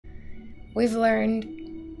We've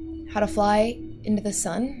learned how to fly into the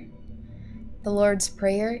sun, the Lord's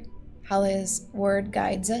Prayer, how His Word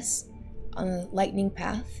guides us on the lightning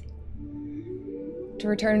path. To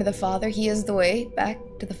return to the Father, He is the way back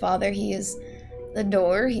to the Father. He is the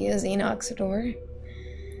door. He is Enoch's door.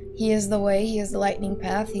 He is the way. He is the lightning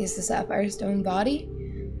path. He is the sapphire stone body.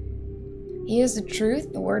 He is the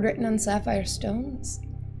truth, the word written on sapphire stones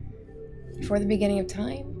before the beginning of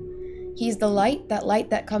time. He's the light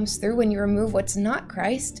that comes through when you remove what's not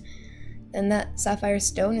Christ. Then that sapphire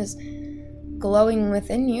stone is glowing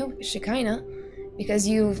within you, Shekinah, because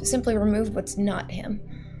you've simply removed what's not Him.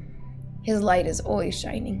 His light is always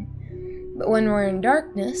shining. But when we're in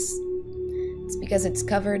darkness, it's because it's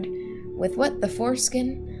covered with what? The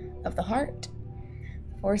foreskin of the heart.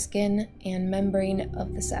 The foreskin and membrane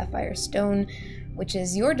of the sapphire stone, which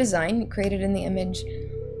is your design, created in the image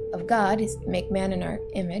of God, is to make man in our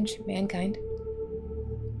image, mankind.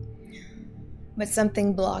 But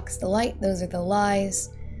something blocks the light. Those are the lies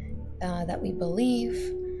that we believe,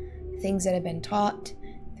 things that have been taught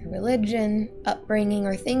through religion, upbringing,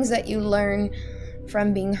 or things that you learn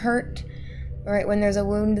from being hurt. Right, when there's a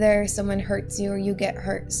wound there, someone hurts you, or you get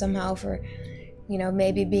hurt somehow for,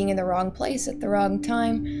 maybe being in the wrong place at the wrong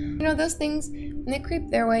time. Those things, when they creep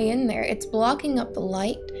their way in there, it's blocking up the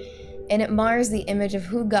light, and it mars the image of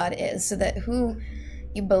who God is, so that who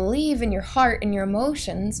you believe in your heart and your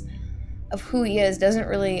emotions of who He is doesn't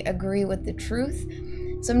really agree with the truth.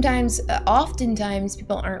 Sometimes, oftentimes,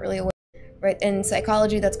 people aren't really aware. Right, in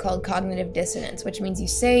psychology, that's called cognitive dissonance, which means you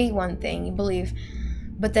say one thing, you believe,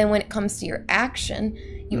 but then when it comes to your action,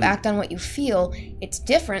 you act on what you feel. It's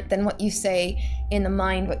different than what you say in the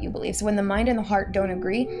mind, what you believe. So when the mind and the heart don't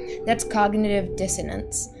agree, that's cognitive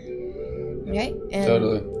dissonance. Okay? And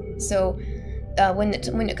totally. So when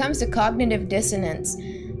it comes to cognitive dissonance,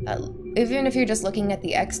 even if you're just looking at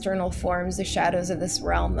the external forms, the shadows of this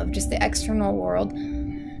realm, of just the external world,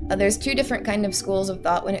 there's two different kind of schools of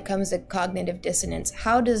thought when it comes to cognitive dissonance.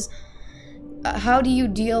 How do you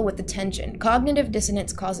deal with the tension? Cognitive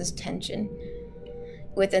dissonance causes tension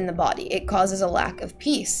within the body. It causes a lack of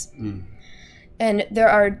peace. And there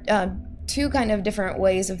are two kind of different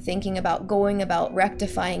ways of thinking about going about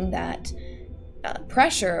rectifying that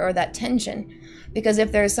pressure or that tension. Because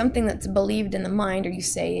if there's something that's believed in the mind, or you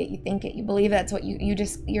say it, you think it, you believe it, that's what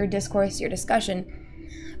your discourse, your discussion.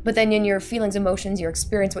 But then in your feelings, emotions, your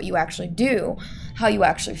experience, what you actually do, how you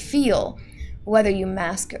actually feel, whether you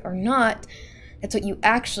mask it or not, that's what you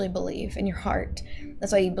actually believe in your heart.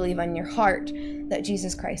 That's why you believe on your heart that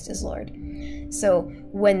Jesus Christ is Lord. So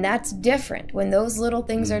when that's different, when those little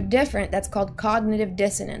things are different, that's called cognitive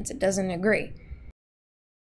dissonance. It doesn't agree.